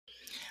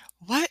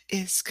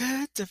is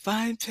good,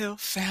 Divine Pill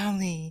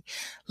family?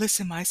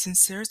 Listen, my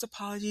sincerest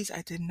apologies.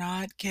 I did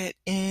not get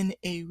in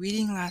a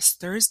reading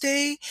last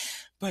Thursday,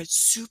 but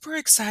super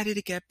excited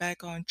to get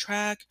back on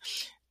track.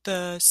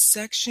 The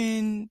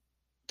section,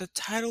 the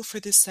title for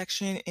this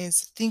section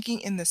is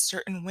Thinking in the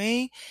Certain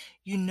Way.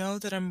 You know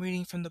that I'm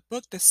reading from the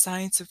book, The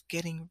Science of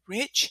Getting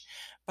Rich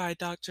by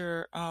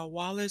Dr.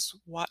 Wallace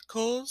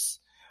Wattles.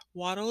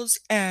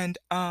 And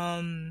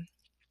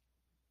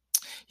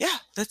yeah,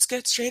 let's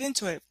get straight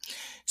into it.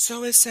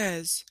 So it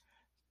says,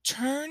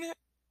 turn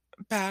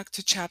back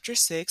to chapter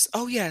 6.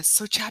 Oh, yes.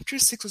 So chapter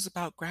 6 was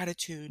about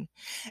gratitude.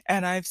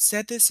 And I've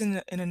said this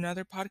in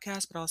another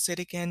podcast, but I'll say it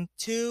again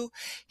too.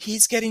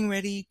 He's getting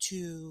ready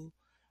to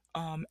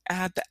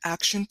add the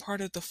action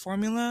part of the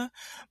formula.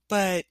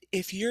 But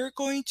if you're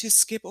going to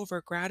skip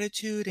over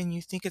gratitude and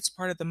you think it's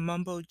part of the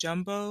mumbo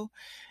jumbo,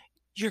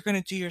 you're going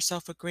to do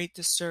yourself a great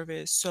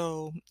disservice.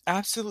 So,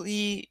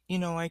 absolutely,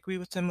 I agree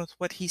with him with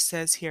what he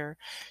says here.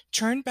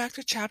 Turn back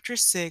to chapter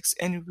 6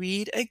 and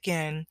read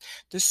again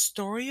the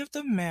story of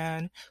the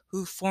man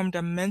who formed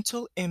a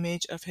mental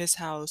image of his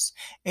house,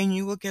 and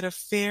you will get a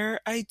fair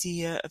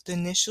idea of the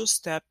initial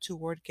step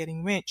toward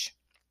getting rich.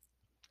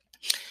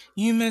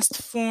 You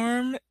must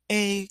form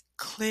a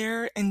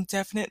clear and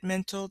definite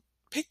mental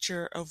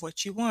picture of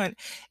what you want,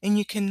 and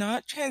you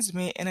cannot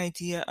transmit an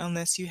idea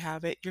unless you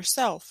have it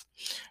yourself,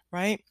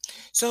 right?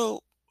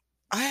 So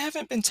I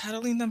haven't been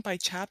titling them by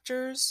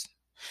chapters.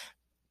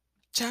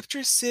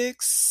 Chapter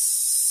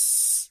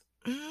 6.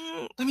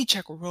 Let me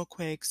check real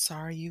quick.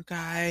 Sorry, you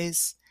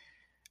guys.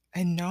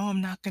 I know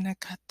I'm not going to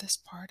cut this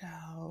part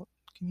out.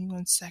 Give me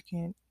 1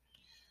 second.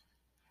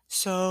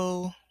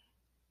 So,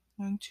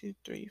 1, 2,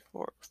 3,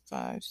 4,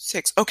 5,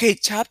 6. Okay,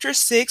 chapter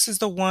 6 is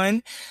the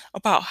one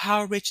about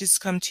how riches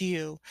come to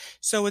you.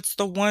 So it's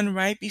the one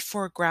right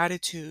before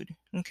gratitude.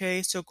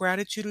 Okay, so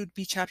gratitude would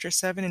be chapter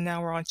 7, and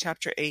now we're on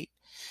chapter 8.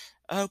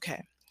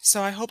 Okay,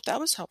 so I hope that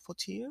was helpful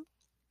to you.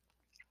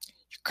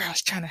 Your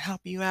girl's trying to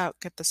help you out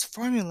get this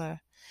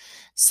formula.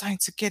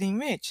 Science of Getting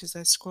Rich as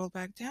I scroll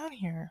back down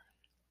here.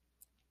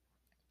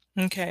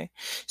 Okay,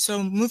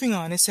 so moving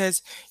on, it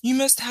says, you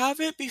must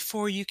have it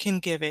before you can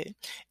give it.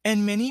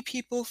 And many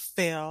people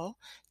fail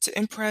to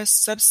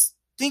impress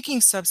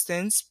thinking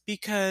substance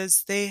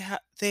because they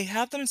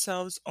have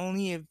themselves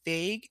only a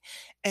vague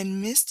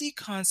and misty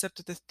concept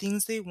of the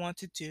things they want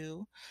to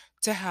do,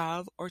 to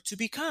have, or to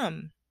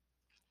become.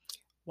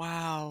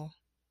 Wow.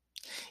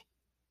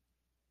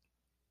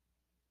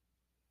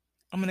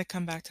 I'm going to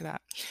come back to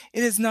that.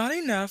 It is not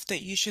enough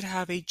that you should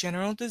have a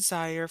general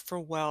desire for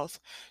wealth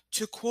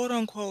to quote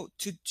unquote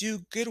to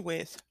do good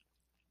with.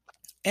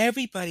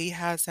 Everybody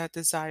has that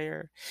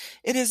desire.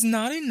 It is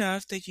not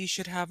enough that you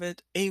should have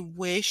a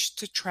wish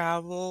to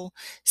travel,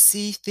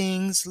 see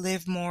things,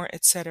 live more,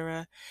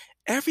 etc.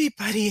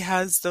 Everybody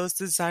has those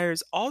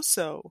desires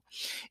also.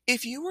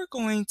 If you were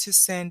going to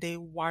send a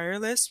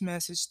wireless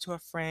message to a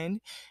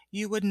friend,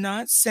 you would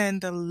not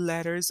send the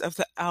letters of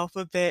the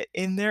alphabet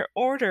in their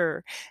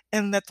order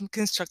and let them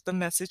construct the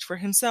message for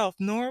himself,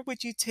 nor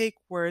would you take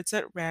words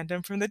at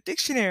random from the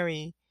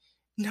dictionary.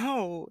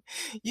 No,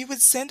 you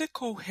would send a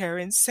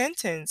coherent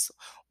sentence,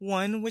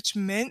 one which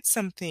meant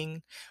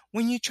something.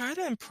 When you try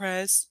to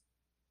impress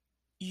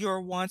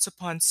your wants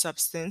upon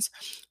substance,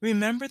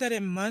 remember that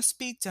it must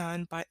be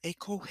done by a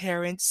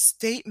coherent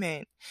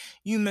statement.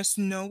 You must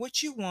know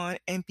what you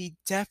want and be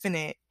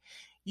definite.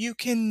 You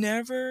can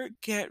never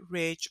get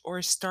rich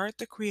or start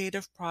the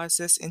creative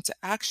process into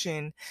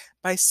action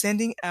by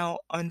sending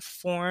out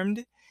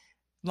unformed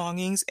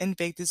longings and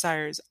vague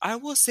desires. I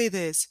will say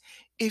this,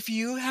 if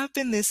you have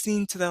been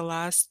listening to the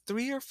last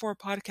 3 or 4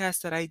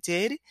 podcasts that I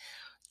did,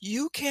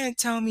 you can't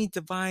tell me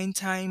divine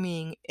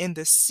timing in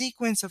the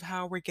sequence of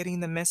how we're getting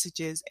the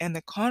messages and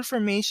the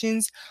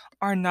confirmations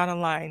are not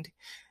aligned.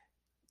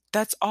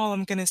 That's all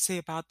I'm going to say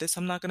about this.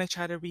 I'm not going to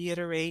try to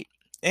reiterate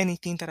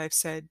anything that I've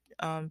said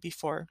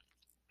before.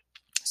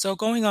 So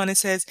going on, it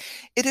says,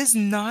 it is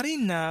not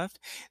enough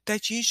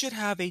that you should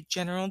have a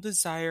general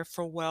desire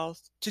for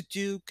wealth to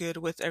do good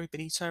with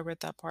everybody. So I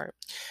read that part.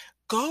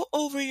 Go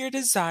over your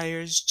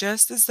desires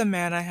just as the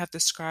man I have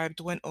described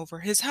went over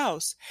his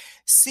house.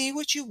 See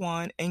what you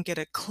want and get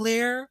a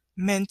clear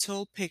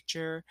mental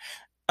picture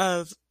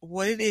of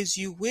what it is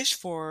you wish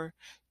for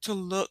to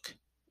look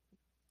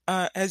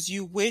as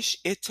you wish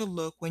it to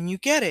look when you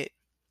get it.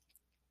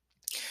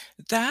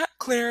 That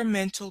clear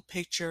mental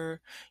picture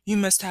you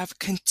must have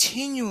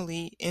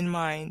continually in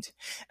mind,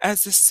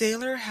 as the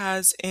sailor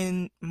has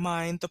in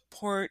mind the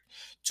port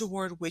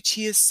toward which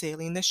he is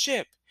sailing the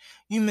ship.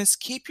 You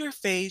must keep your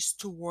face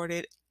toward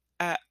it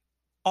at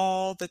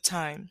all the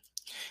time.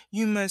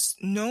 You must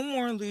no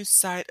more lose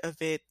sight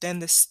of it than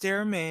the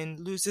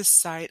stairman loses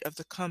sight of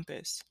the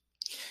compass.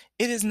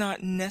 It is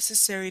not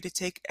necessary to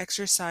take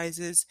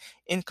exercises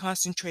in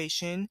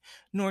concentration,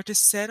 nor to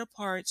set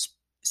apart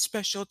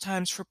special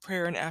times for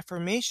prayer and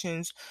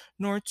affirmations,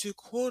 nor to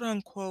quote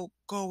unquote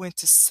go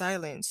into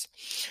silence,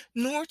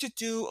 nor to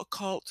do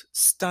occult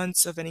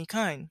stunts of any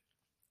kind.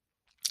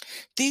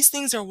 These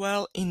things are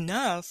well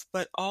enough,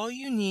 but all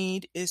you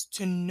need is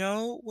to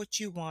know what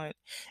you want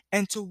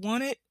and to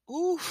want it,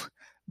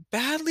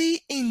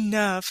 badly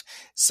enough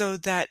so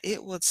that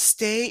it will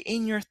stay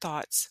in your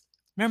thoughts.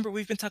 Remember,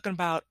 we've been talking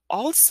about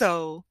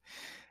also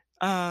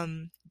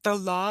the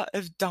law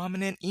of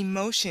dominant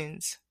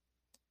emotions.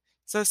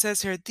 So it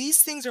says here, these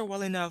things are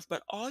well enough,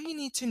 but all you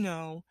need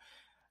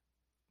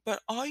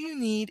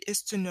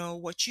is to know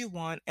what you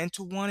want and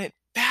to want it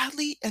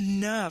badly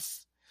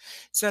enough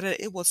so that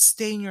it will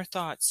stay in your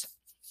thoughts.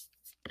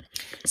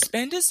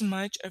 Spend as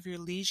much of your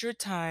leisure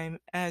time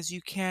as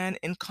you can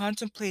in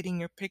contemplating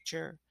your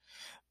picture,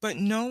 but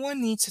no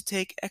one needs to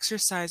take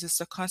exercises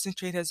to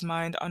concentrate his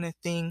mind on a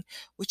thing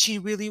which he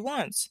really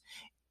wants.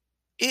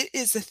 It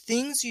is the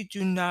things you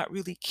do not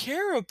really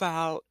care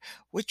about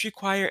which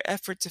require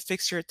effort to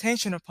fix your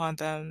attention upon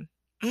them.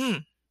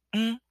 Mm,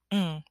 mm,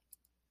 mm.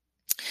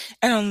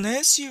 And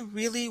unless you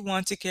really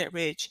want to get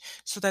rich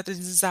so that the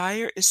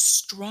desire is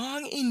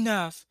strong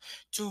enough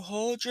to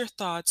hold your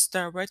thoughts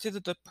directed to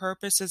the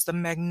purpose as the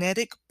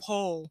magnetic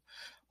pole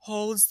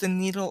holds the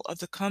needle of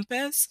the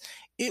compass,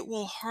 it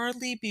will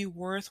hardly be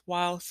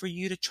worthwhile for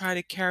you to try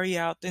to carry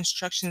out the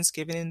instructions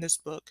given in this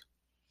book.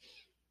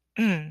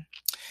 Mm.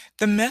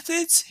 The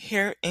methods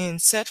herein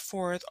set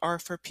forth are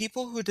for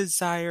people who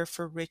desire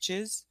for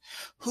riches,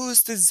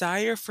 whose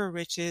desire for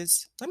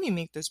riches, let me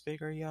make this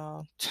bigger,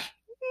 y'all.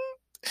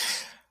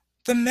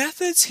 The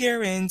methods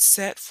herein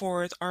set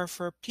forth are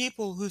for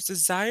people whose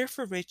desire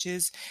for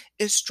riches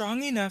is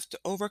strong enough to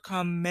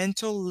overcome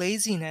mental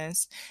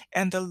laziness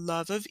and the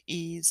love of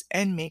ease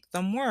and make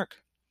them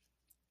work.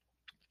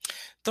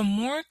 The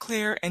more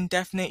clear and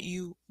definite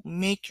you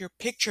make your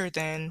picture,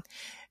 then,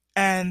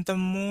 and the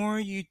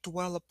more you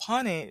dwell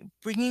upon it,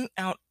 bringing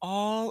out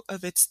all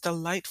of its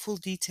delightful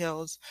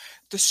details,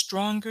 the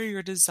stronger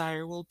your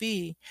desire will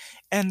be.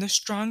 And the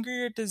stronger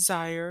your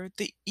desire,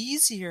 the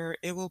easier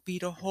it will be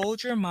to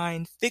hold your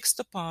mind fixed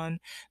upon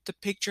the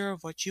picture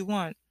of what you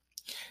want.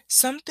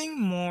 Something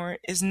more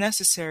is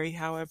necessary,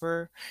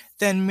 however,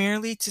 than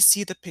merely to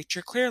see the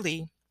picture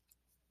clearly.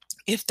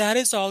 If that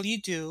is all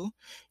you do,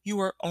 you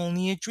are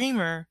only a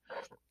dreamer,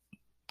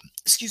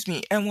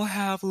 and will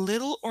have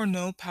little or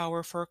no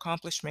power for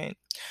accomplishment.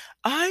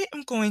 I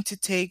am going to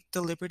take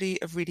the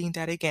liberty of reading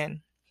that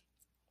again.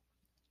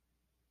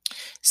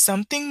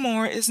 Something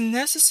more is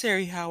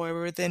necessary,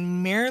 however,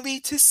 than merely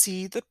to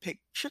see the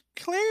picture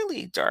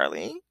clearly,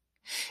 darling.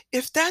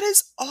 If that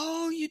is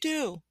all you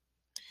do,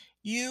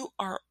 you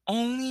are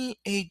only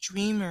a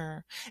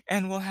dreamer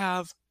and will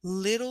have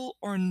little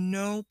or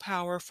no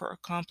power for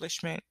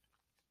accomplishment.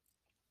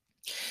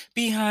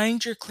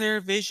 Behind your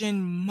clear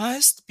vision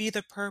must be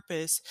the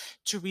purpose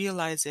to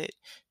realize it,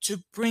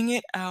 to bring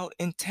it out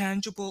in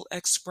tangible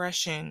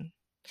expression.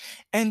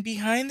 And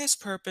behind this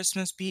purpose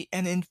must be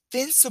an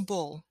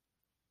invincible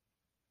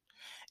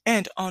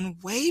and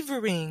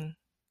unwavering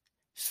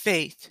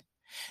faith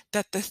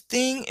that the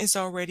thing is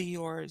already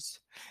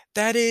yours.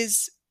 That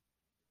is,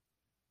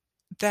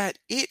 that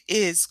it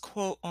is,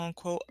 quote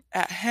unquote,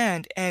 at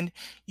hand, and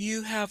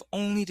you have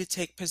only to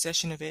take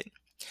possession of it.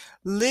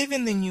 Live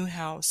in the new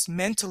house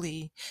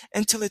mentally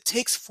until it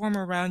takes form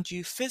around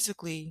you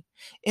physically.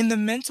 In the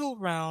mental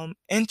realm,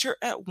 enter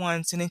at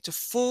once and into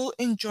full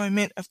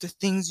enjoyment of the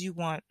things you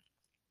want.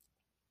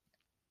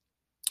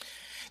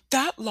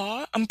 That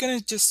law, I'm going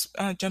to just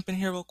jump in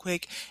here real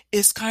quick,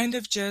 is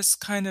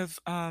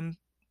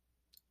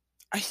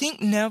I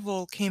think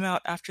Neville came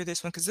out after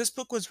this one because this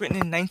book was written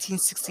in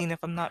 1916, if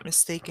I'm not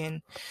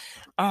mistaken.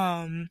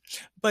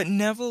 But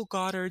Neville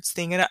Goddard's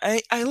thing, and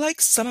I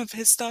like some of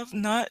his stuff,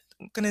 not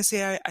gonna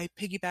say I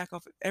piggyback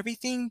off of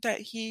everything that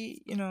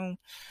he,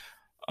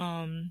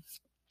 um,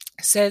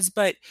 says,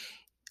 but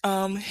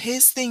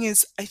his thing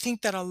is, I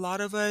think that a lot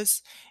of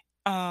us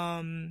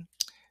um,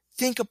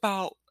 think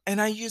about, and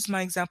I use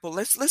my example.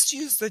 Let's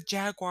use the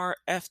Jaguar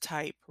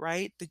F-Type,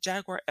 right? The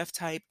Jaguar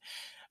F-Type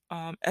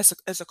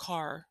as a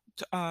car.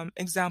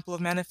 Example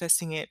of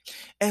manifesting it,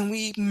 and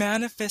we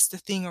manifest the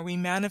thing or we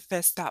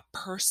manifest that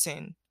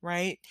person,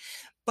 right?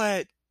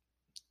 But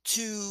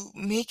to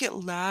make it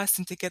last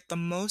and to get the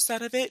most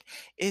out of it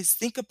is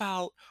think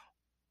about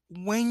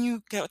when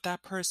you get with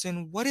that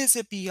person, what is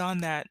it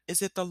beyond that?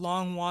 Is it the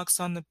long walks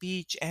on the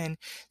beach and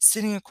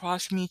sitting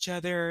across from each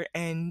other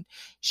and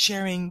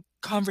sharing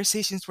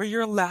conversations where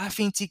you're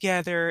laughing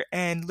together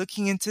and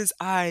looking into his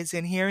eyes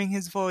and hearing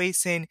his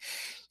voice, and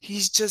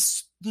he's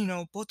just,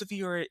 both of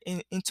you are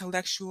in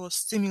intellectual,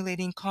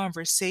 stimulating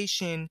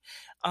conversation,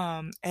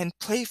 and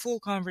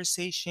playful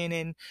conversation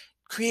and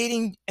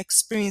creating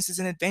experiences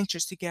and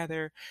adventures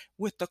together.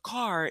 With the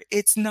car,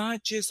 it's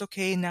not just,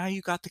 okay, now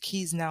you got the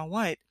keys, now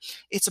what?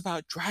 It's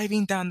about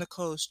driving down the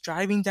coast,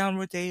 driving down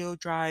Rodeo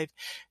Drive,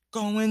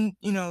 going,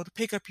 to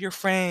pick up your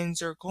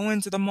friends or going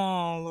to the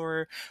mall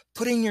or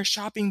putting your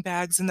shopping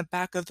bags in the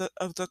back of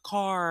the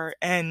car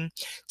and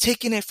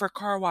taking it for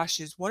car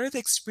washes. What are the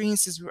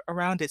experiences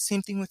around it?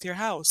 Same thing with your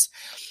house.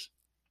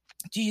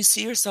 Do you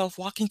see yourself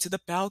walking to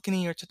the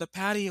balcony or to the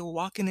patio,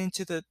 walking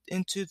into the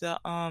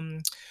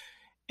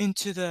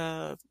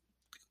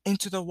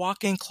into the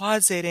walk-in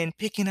closet and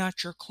picking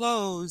out your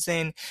clothes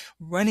and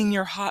running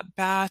your hot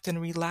bath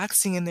and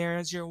relaxing in there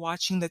as you're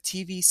watching the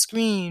TV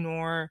screen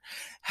or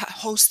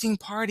hosting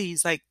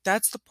parties. Like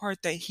that's the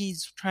part that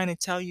he's trying to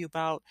tell you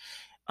about.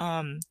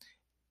 Um,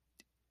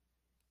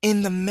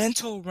 in the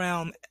mental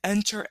realm,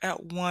 enter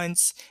at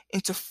once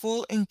into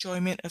full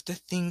enjoyment of the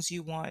things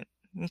you want.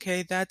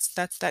 Okay, that's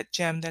that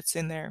gem that's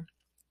in there.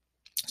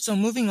 So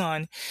moving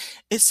on,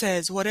 it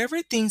says,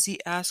 whatever things ye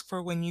ask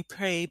for when you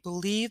pray,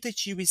 believe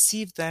that you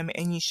receive them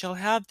and ye shall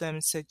have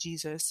them, said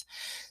Jesus.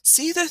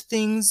 See the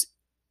things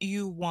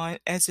you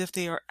want as if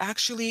they are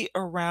actually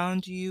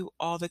around you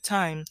all the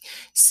time.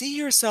 See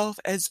yourself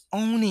as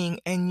owning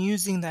and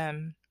using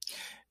them.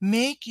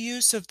 Make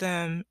use of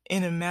them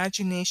in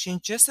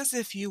imagination just as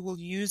if you will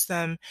use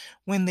them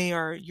when they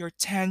are your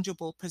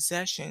tangible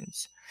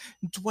possessions.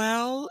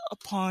 Dwell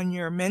upon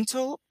your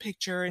mental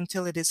picture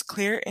until it is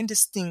clear and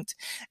distinct,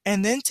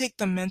 and then take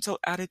the mental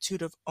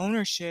attitude of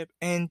ownership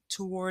and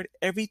toward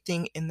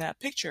everything in that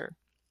picture.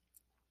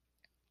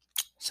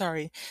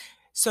 Sorry.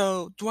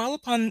 So dwell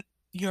upon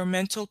your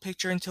mental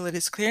picture until it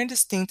is clear and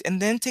distinct, and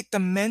then take the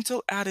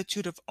mental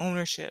attitude of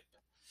ownership.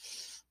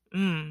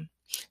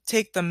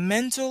 Take the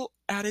mental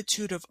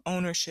attitude of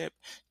ownership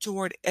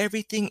toward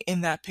everything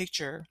in that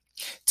picture.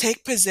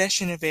 Take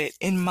possession of it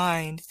in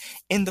mind,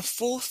 in the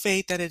full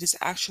faith that it is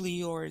actually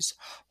yours.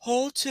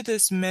 Hold to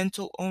this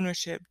mental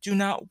ownership. Do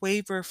not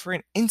waver for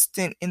an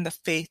instant in the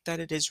faith that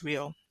it is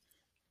real.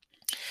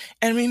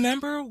 And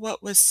remember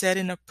what was said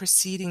in a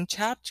preceding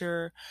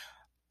chapter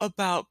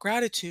about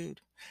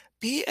gratitude.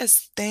 Be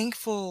as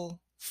thankful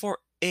for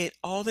it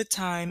all the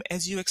time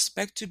as you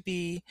expect to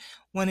be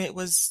when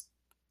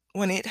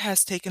it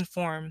has taken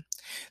form.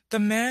 The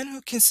man who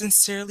can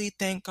sincerely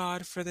thank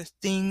God for the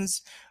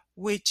things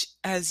which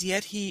as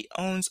yet he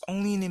owns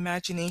only in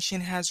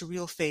imagination has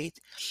real faith.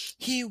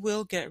 He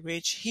will get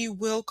rich. He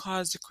will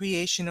cause the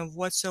creation of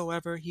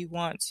whatsoever he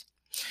wants.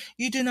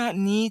 You do not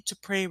need to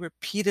pray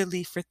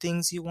repeatedly for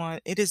things you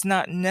want. It is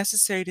not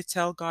necessary to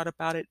tell God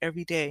about it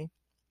every day.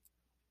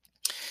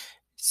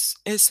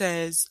 It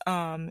says,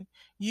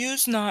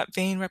 use not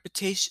vain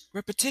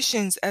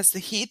repetitions as the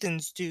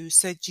heathens do,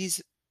 said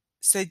Jesus.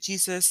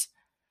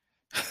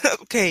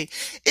 Okay,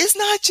 it's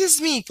not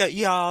just me,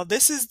 y'all.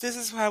 This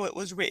is how it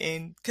was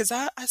written. Cause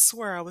I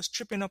swear I was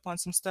tripping up on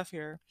some stuff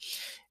here.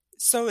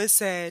 So it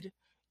said,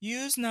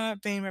 "Use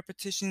not vain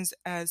repetitions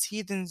as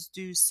heathens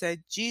do,"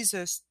 said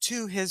Jesus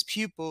to his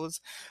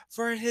pupils,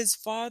 for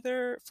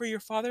your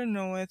Father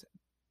knoweth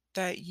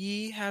that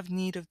ye have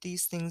need of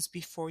these things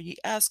before ye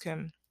ask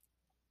him.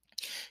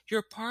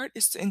 Your part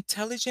is to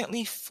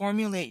intelligently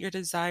formulate your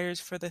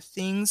desires for the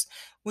things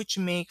which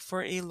make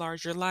for a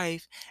larger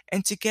life,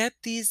 and to get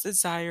these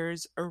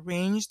desires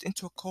arranged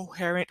into a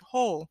coherent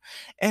whole,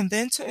 and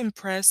then to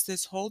impress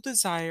this whole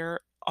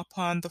desire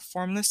upon the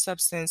formless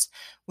substance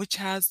which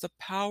has the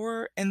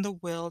power and the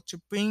will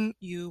to bring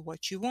you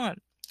what you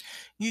want.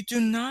 You do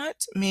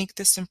not make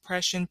this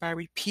impression by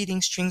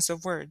repeating strings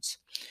of words.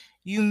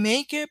 You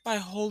make it by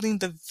holding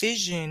the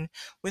vision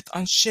with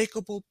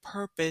unshakable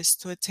purpose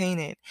to attain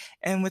it,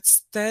 and with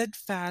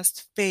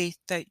steadfast faith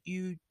that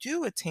you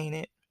do attain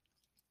it.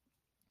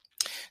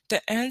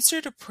 The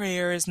answer to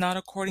prayer is not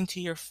according to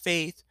your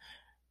faith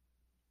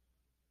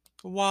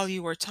while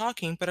you are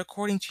talking, but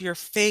according to your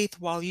faith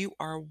while you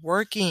are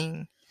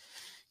working.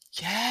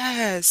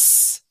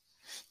 Yes,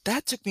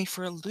 that took me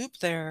for a loop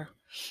there,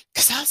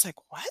 because I was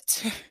like,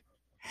 what?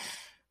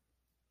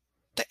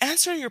 The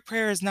answer to your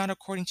prayer is not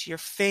according to your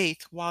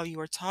faith while you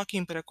are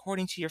talking, but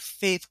according to your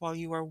faith while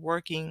you are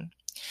working.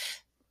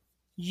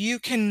 You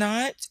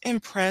cannot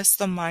impress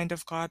the mind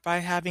of God by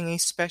having a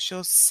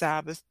special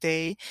Sabbath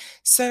day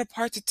set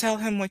apart to tell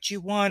him what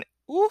you want,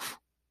 oof,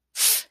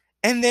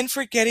 and then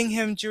forgetting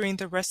him during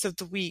the rest of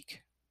the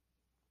week.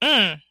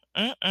 Mm,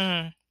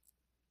 mm-mm.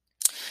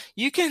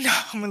 You can,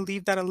 I'm gonna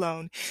leave that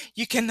alone.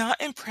 You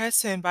cannot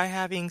impress him by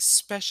having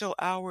special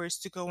hours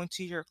to go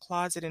into your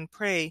closet and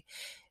pray.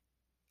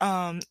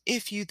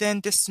 If you then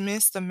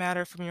dismiss the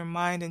matter from your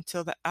mind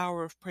until the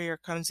hour of prayer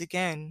comes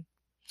again.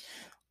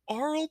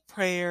 Oral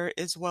prayer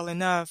is well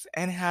enough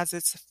and has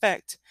its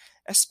effect,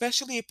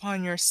 especially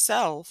upon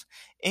yourself,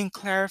 in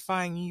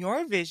clarifying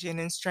your vision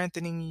and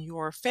strengthening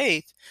your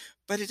faith,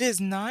 but it is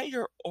not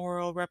your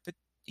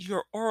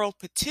oral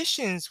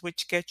petitions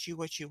which get you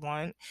what you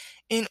want.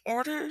 In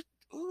order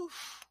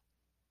oof,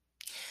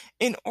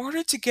 in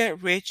order to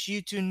get rich,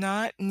 you do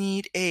not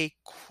need a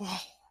quote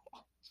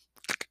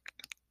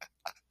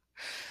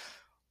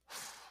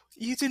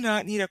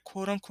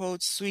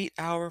unquote sweet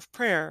hour of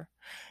prayer.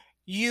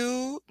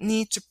 You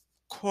need to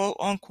quote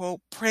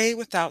unquote pray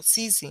without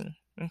ceasing.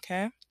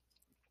 Okay.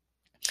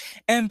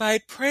 And by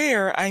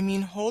prayer, I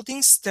mean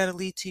holding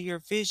steadily to your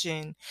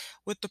vision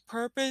with the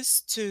purpose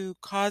to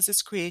cause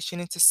its creation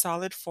into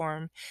solid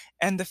form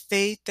and the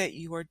faith that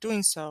you are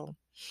doing so.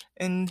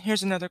 And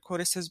here's another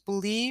quote. It says,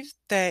 believe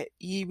that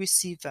ye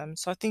receive them.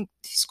 So I think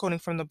he's quoting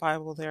from the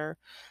Bible there.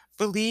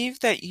 Believe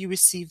that ye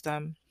receive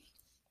them.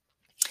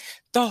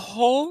 The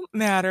whole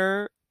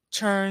matter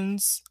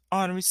turns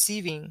on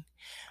receiving.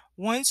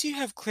 Once you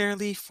have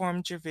clearly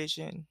formed your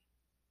vision.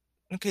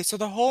 Okay, so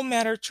the whole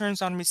matter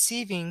turns on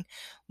receiving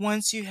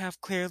once you have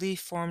clearly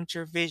formed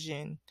your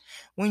vision.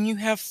 When you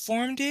have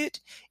formed it,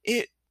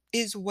 it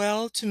is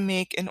well to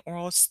make an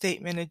oral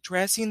statement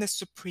addressing the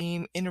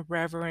Supreme in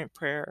reverent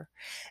prayer.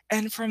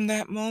 And from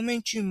that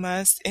moment, you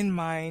must, in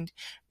mind,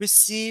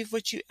 receive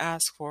what you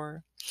ask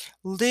for.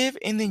 Live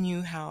in the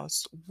new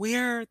house,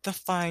 wear the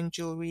fine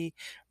jewelry,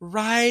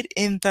 ride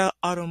in the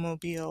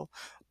automobile,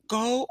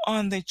 go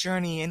on the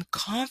journey, and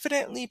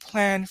confidently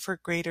plan for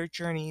greater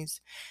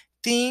journeys.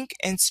 Think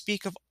and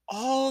speak of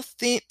all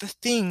the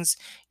things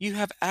you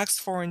have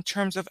asked for in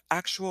terms of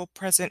actual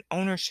present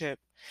ownership.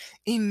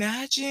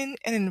 Imagine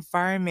an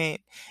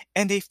environment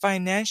and a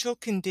financial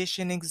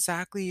condition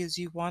exactly as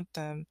you want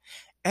them,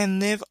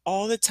 and live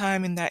all the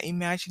time in that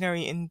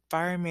imaginary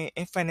environment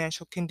and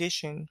financial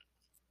condition.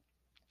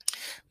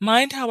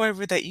 Mind,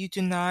 however, that you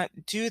do not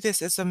do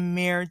this as a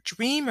mere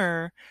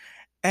dreamer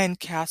and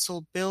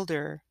castle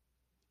builder.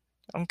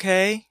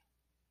 Okay?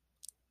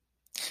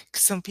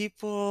 Some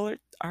people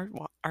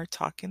are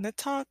talking the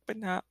talk, but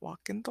not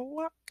walking the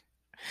walk.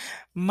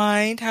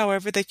 Mind,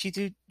 however, that you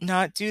do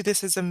not do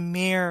this as a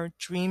mere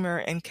dreamer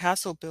and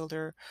castle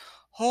builder.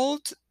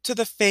 Hold to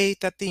the faith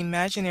that the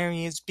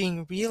imaginary is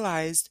being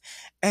realized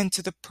and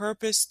to the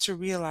purpose to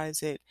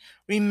realize it.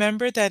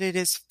 Remember that it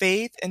is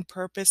faith and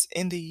purpose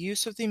in the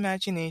use of the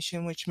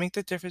imagination which make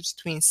the difference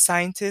between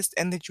scientist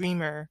and the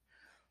dreamer.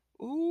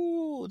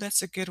 Ooh,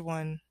 that's a good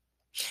one.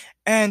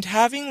 And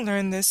having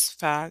learned this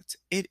fact,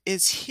 it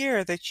is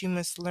here that you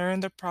must learn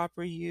the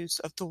proper use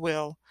of the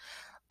will.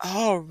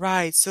 All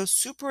right, so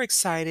super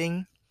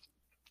exciting.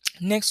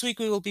 Next week,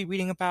 we will be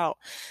reading about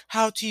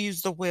how to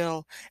use the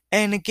will.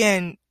 And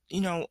again,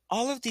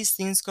 all of these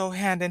things go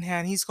hand in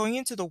hand. He's going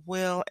into the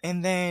will,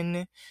 and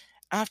then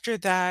after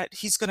that,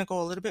 he's going to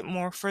go a little bit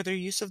more further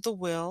use of the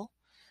will.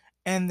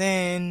 And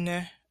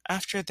then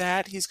after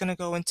that, he's going to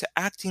go into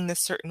acting this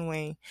certain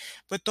way.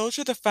 But those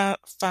are the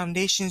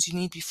foundations you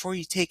need before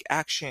you take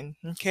action.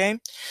 Okay.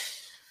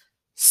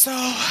 So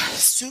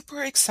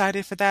super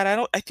excited for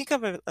that. I think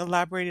I've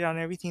elaborated on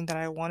everything that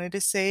I wanted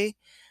to say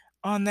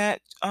on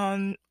that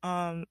on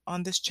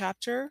this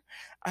chapter.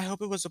 I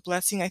hope it was a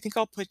blessing. I think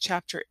I'll put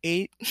chapter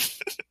 8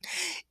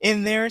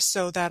 in there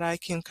so that I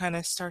can kind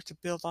of start to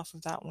build off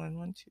of that one.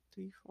 1, 2,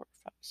 3, 4,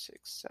 5, 6,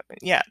 7.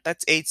 Yeah,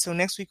 that's 8. So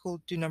next week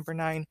we'll do number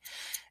 9,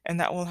 and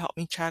that will help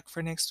me track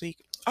for next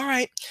week. All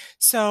right.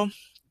 So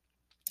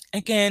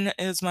again,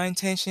 it is my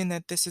intention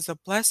that this is a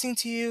blessing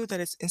to you, that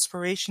it's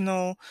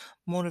inspirational,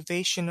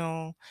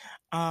 motivational.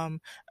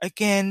 Um,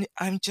 Again,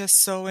 I'm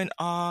just so in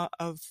awe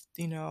of,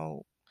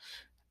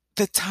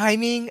 the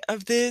timing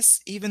of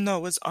this, even though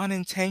it was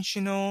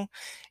unintentional,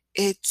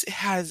 it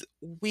has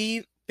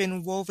we've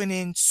been woven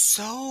in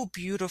so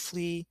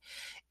beautifully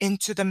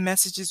into the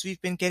messages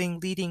we've been getting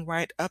leading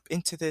right up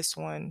into this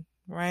one,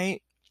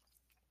 right?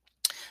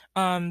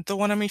 The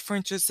one I'm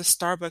referring to is the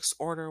Starbucks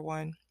order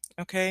one,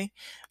 okay?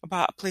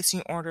 About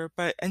placing order.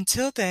 But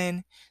until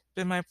then, it's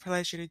been my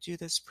pleasure to do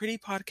this pretty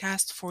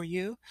podcast for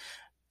you.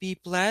 Be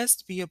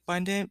blessed, be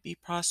abundant, be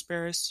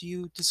prosperous.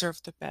 You deserve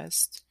the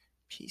best.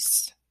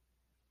 Peace.